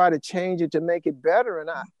things to try to change it to make it better. And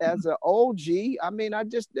as an OG, I mean, I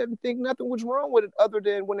just didn't think nothing was wrong with it other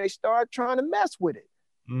than when they start trying to mess with it.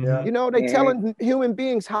 Yeah. They telling human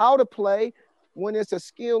beings how to play when it's a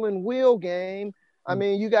skill and will game. I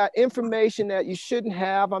mean, you got information that you shouldn't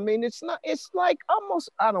have. I mean, it's like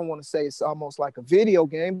almost, I don't want to say it's almost like a video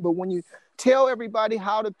game, but when you tell everybody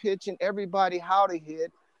how to pitch and everybody how to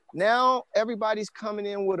hit, now everybody's coming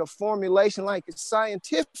in with a formulation like it's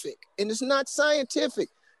scientific, and it's not scientific.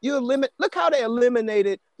 Look how they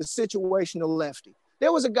eliminated the situational lefty.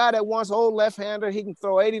 There was a guy that once old left-hander, he can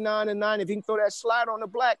throw 89 and 9. If he can throw that slider on the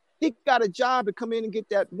black, he got a job to come in and get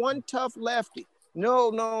that one tough lefty.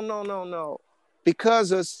 No.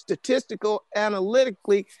 Because of statistical,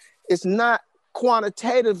 analytically, it's not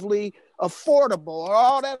quantitatively affordable or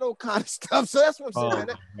all that old kind of stuff. So that's what I'm saying.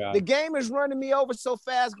 The game is running me over so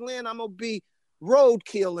fast, Glenn, I'm going to be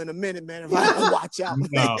roadkill in a minute, man, if I don't watch out.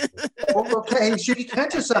 No. Well, okay, should you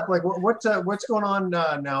catch us up? Like, what's going on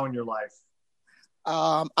now in your life?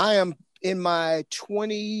 I am in my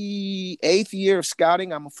 28th year of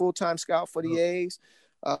scouting. I'm a full-time scout for the A's.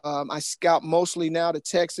 I scout mostly now the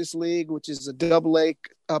Texas League, which is a double-A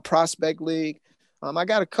prospect league. I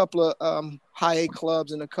got a couple of high A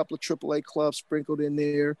clubs and a couple of triple A clubs sprinkled in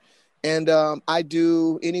there. And I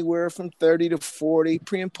do anywhere from 30 to 40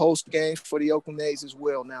 pre and post games for the Oakland A's as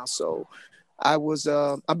well now. So I've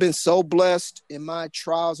been so blessed in my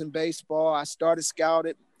trials in baseball. I started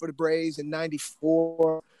scouting for the Braves in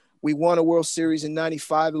 94. We won a World Series in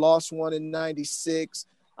 95, lost one in 96.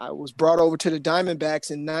 I was brought over to the Diamondbacks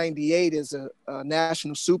in 98 as a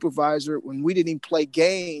national supervisor when we didn't even play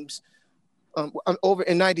games. Over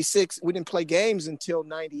in 96, we didn't play games until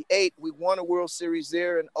 98. We won a World Series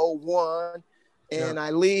there in 01. And I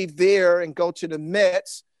leave there and go to the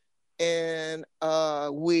Mets. and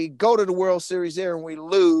we go to the World Series there and we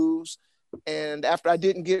lose. And after I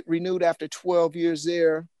didn't get renewed after 12 years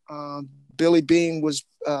there, Billy Beane was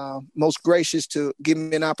most gracious to give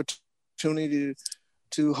me an opportunity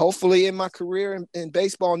to hopefully end my career in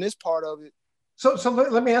baseball in this part of it. So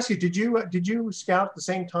let me ask you, did you scout at the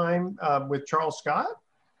same time with Charles Scott?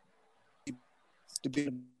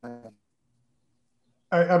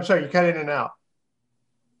 I'm sorry, you cut in and out.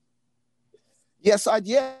 Yes, I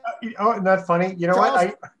did. Oh, isn't that funny? You know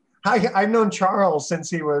Charles, what? I've known Charles since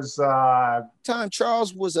he was.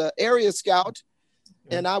 Charles was an area scout,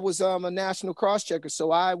 and I was a national cross checker.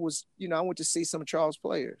 So I was, I went to see some of Charles'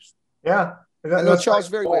 players. Yeah, I know Charles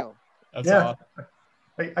very well. That's awesome.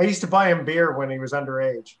 I used to buy him beer when he was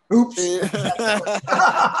underage. Oops.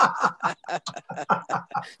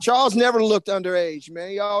 Charles never looked underage, man.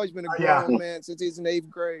 He always been a grown man since he's in 8th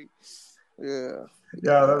grade. Yeah.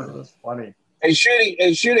 Yeah, that's funny. Hey,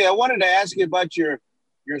 Shooty, I wanted to ask you about your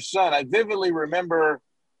son. I vividly remember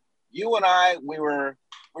you and I, we were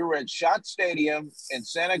at Schott Stadium in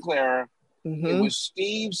Santa Clara. Mm-hmm. It was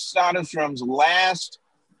Steve Soderstrom's last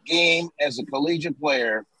game as a collegiate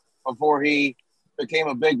player before he became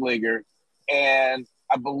a big leaguer. And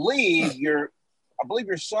I believe your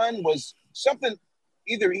son was something,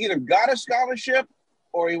 either got a scholarship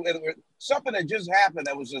or something that just happened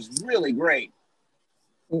that was just really great.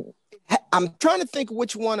 I'm trying to think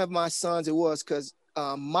which one of my sons it was, because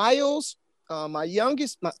Miles, my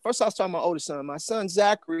youngest, first I was talking about my oldest son. My son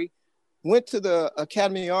Zachary went to the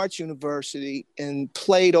Academy of Arts University and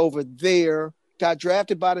played over there, got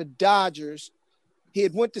drafted by the Dodgers. He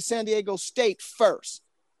had went to San Diego State first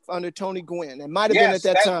under Tony Gwynn. It might have been at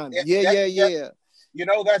that time. Yeah.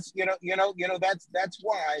 That's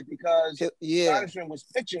why, because Soderstrom was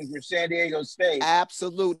pitching for San Diego State.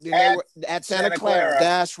 Absolutely. They were at Santa Clara.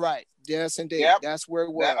 That's right. Yes, indeed. Yep. That's where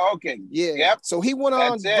it was. Okay. Yeah. Yep. So he went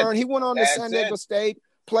on, Vern. He went on to San Diego State,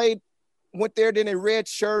 went there, then they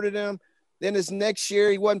red-shirted him. Then his next year,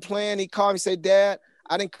 he wasn't playing. He called me and said, Dad,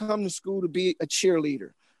 I didn't come to school to be a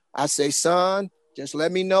cheerleader. I say, son, just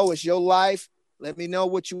let me know. It's your life. Let me know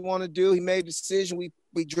what you want to do. He made a decision.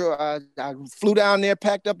 We drove. I flew down there,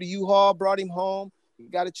 packed up the U-Haul, brought him home. He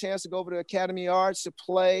got a chance to go over to Academy of Arts to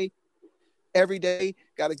play every day.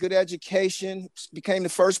 Got a good education. Became the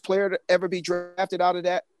first player to ever be drafted out of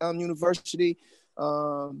that university.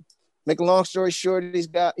 Make a long story short, he's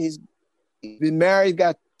been married,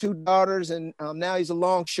 got 2 daughters, and now he's a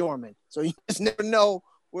longshoreman. So you just never know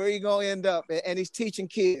where you're gonna end up. And he's teaching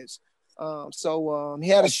kids. He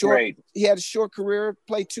had a short career,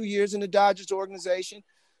 played 2 years in the Dodgers organization,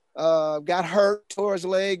 got hurt, tore his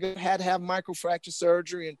leg, had to have microfracture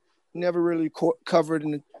surgery, and never really covered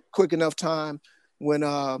in a quick enough time when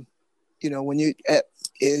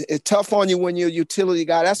it's tough on you when you're a utility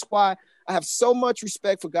guy. That's why I have so much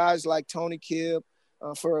respect for guys like Tony Kibb,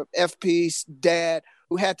 for FP's dad,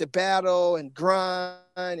 who had to battle and grind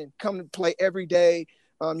and come to play every day.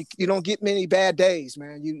 You don't get many bad days,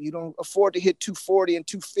 man. You don't afford to hit 240 and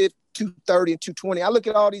 250, 230 and 220. I look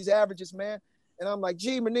at all these averages, man, and I'm like,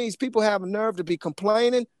 gee, man, these people have a nerve to be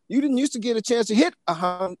complaining. You didn't used to get a chance to hit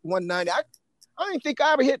 190. I didn't think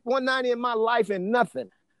I ever hit 190 in my life and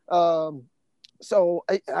nothing. So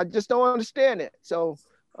I just don't understand it. So,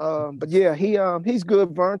 but yeah, he's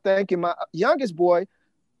good, Vern. Thank you. My youngest boy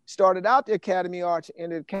started out the Academy of Arts,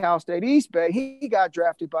 ended Cal State East Bay. He got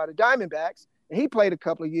drafted by the Diamondbacks. He played a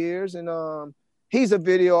couple of years, and he's a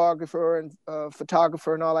videographer and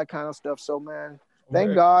photographer and all that kind of stuff. So, man,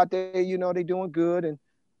 thank God they're doing good and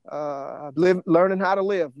learning how to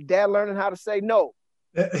live. Dad learning how to say no.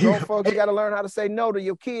 Grown folks, you got to learn how to say no to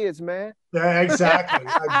your kids, man. Yeah, exactly.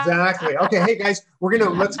 Okay, hey guys, we're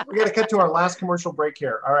gonna cut to our last commercial break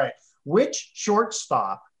here. All right, which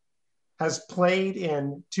shortstop has played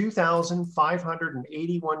in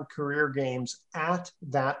 2,581 career games at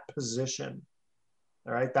that position?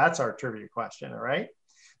 All right, that's our trivia question, all right?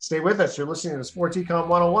 Stay with us. You're listening to Sports Econ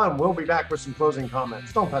 101. We'll be back with some closing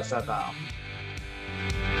comments. Don't touch that dial.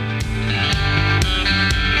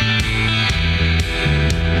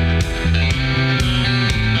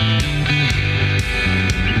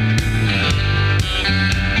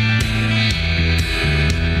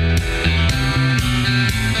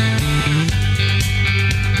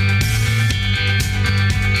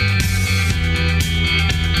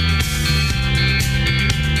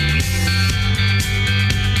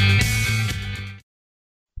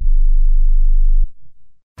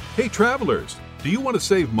 Hey travelers, do you want to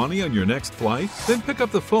save money on your next flight? Then pick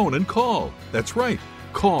up the phone and call. That's right,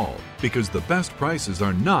 call, because the best prices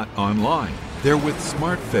are not online. They're with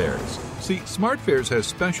SmartFares. See, SmartFares has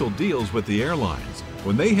special deals with the airlines.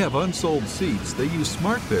 When they have unsold seats, they use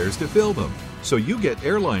SmartFares to fill them. So you get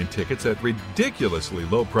airline tickets at ridiculously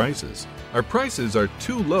low prices. Our prices are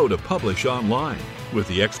too low to publish online. With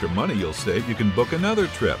the extra money you'll save, you can book another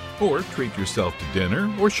trip or treat yourself to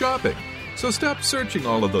dinner or shopping. So stop searching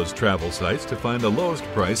all of those travel sites to find the lowest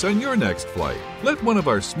price on your next flight. Let one of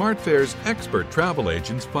our SmartFares expert travel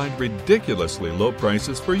agents find ridiculously low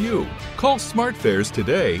prices for you. Call SmartFares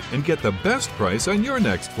today and get the best price on your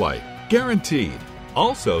next flight. Guaranteed.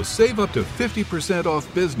 Also, save up to 50%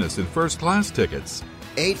 off business and first class tickets.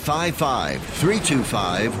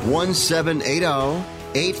 855-325-1780.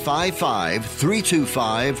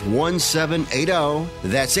 855-325-1780.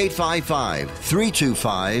 That's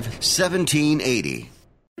 855-325-1780.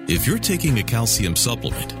 If you're taking a calcium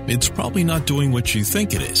supplement, it's probably not doing what you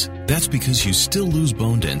think it is. That's because you still lose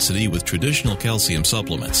bone density with traditional calcium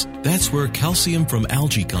supplements. That's where calcium from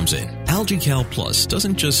algae comes in. AlgaeCal Plus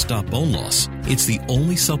doesn't just stop bone loss. It's the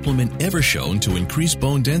only supplement ever shown to increase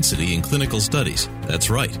bone density in clinical studies. That's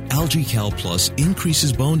right. AlgaeCal Plus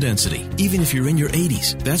increases bone density, even if you're in your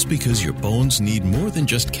 80s. That's because your bones need more than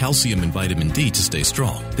just calcium and vitamin D to stay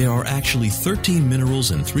strong. There are actually 13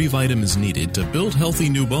 minerals and 3 vitamins needed to build healthy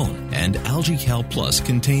new bone, and AlgaeCal Plus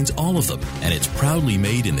contains all of them, and it's proudly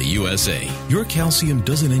made in the USA. Your calcium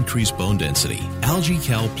doesn't increase bone density.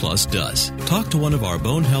 AlgaeCal Plus does. Talk to one of our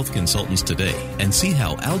bone health consultants today and see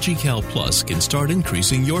how AlgaeCal Plus can start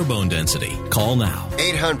increasing your bone density. Call now.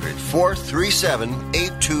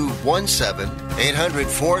 800-437-8217.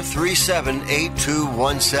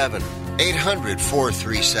 800-437-8217.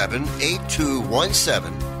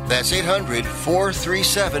 800-437-8217. That's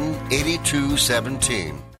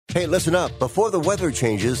 800-437-8217. Hey, listen up. Before the weather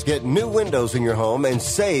changes, get new windows in your home and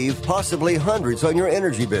save possibly hundreds on your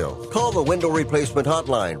energy bill. Call the Window Replacement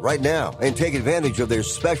Hotline right now and take advantage of their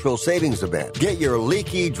special savings event. Get your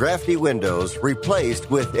leaky, drafty windows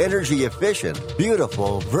replaced with energy-efficient,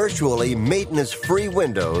 beautiful, virtually maintenance-free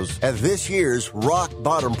windows at this year's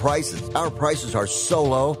rock-bottom prices. Our prices are so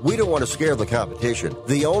low, we don't want to scare the competition.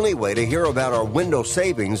 The only way to hear about our window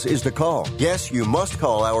savings is to call. Yes, you must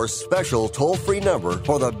call our special toll-free number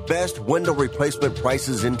for the best window replacement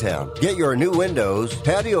prices in town. Get your new windows,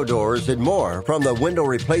 patio doors, and more from the Window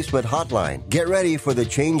Replacement Hotline. Get ready for the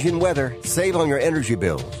change in weather. Save on your energy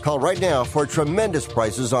bills. Call right now for tremendous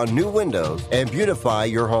prices on new windows and beautify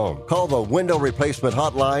your home. Call the Window Replacement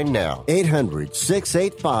Hotline now.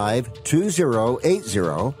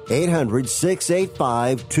 800-685-2080.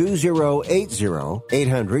 800-685-2080.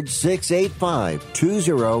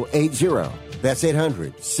 800-685-2080. That's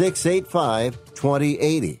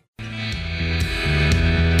 800-685-2080.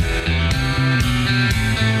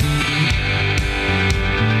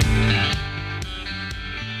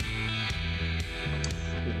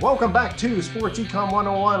 Welcome back to Sports Econ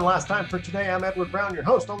 101. Last time for today, I'm Edward Brown, your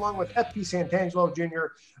host, along with F.P. Santangelo Jr.,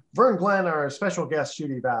 Vern Glenn, our special guest,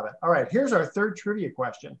 Shooty Babbitt. All right, here's our third trivia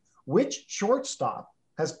question. Which shortstop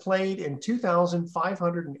has played in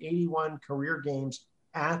 2,581 career games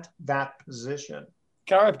at that position?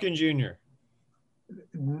 Cal Ripken Jr.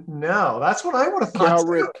 No, that's what I would have thought. Cal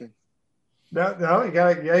Ripken. No, you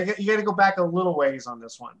gotta go back a little ways on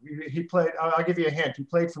this one. He played. I'll give you a hint. He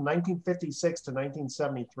played from 1956 to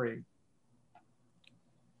 1973.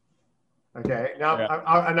 Okay, now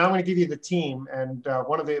I'm going to give you the team, and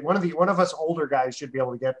one of us older guys should be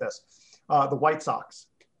able to get this. The White Sox.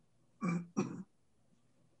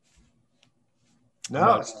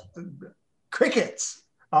 No, it's Crickets.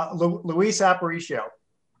 Luis Aparicio.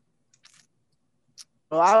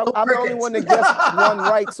 Well, I'm the only one that gets one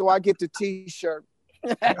right, so I get the T-shirt.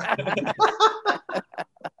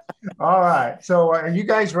 All right. So are you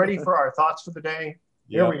guys ready for our thoughts for the day?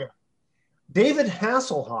 Here we go. David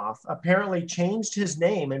Hasselhoff apparently changed his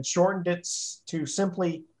name and shortened it to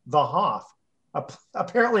simply the Hoff.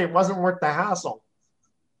 Apparently it wasn't worth the hassle.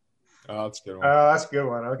 Oh, that's a good one. That's a good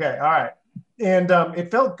one. Okay. All right. And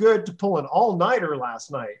it felt good to pull an all-nighter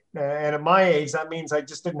last night. And at my age, that means I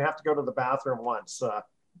just didn't have to go to the bathroom once.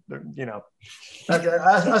 You know,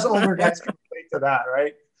 us older guys can relate to that,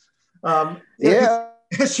 right? Yeah.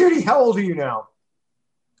 Shooty, how old are you now?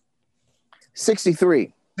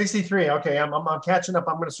 63. 63. Okay, I'm catching up.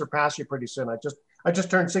 I'm going to surpass you pretty soon. I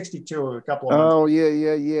just turned 62 a couple of months. Oh yeah.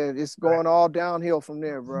 It's going all downhill from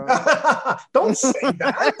there, bro. Don't say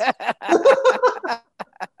that.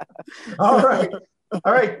 All right,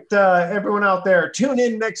 everyone out there, tune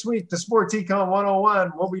in next week to Sports Econ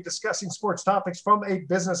 101. We'll be discussing sports topics from a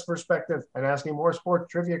business perspective and asking more sports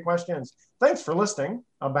trivia questions. Thanks for listening.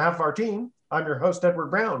 On behalf of our team, I'm your host,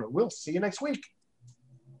 Edward Brown. We'll see you next week.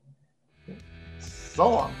 So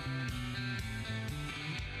long.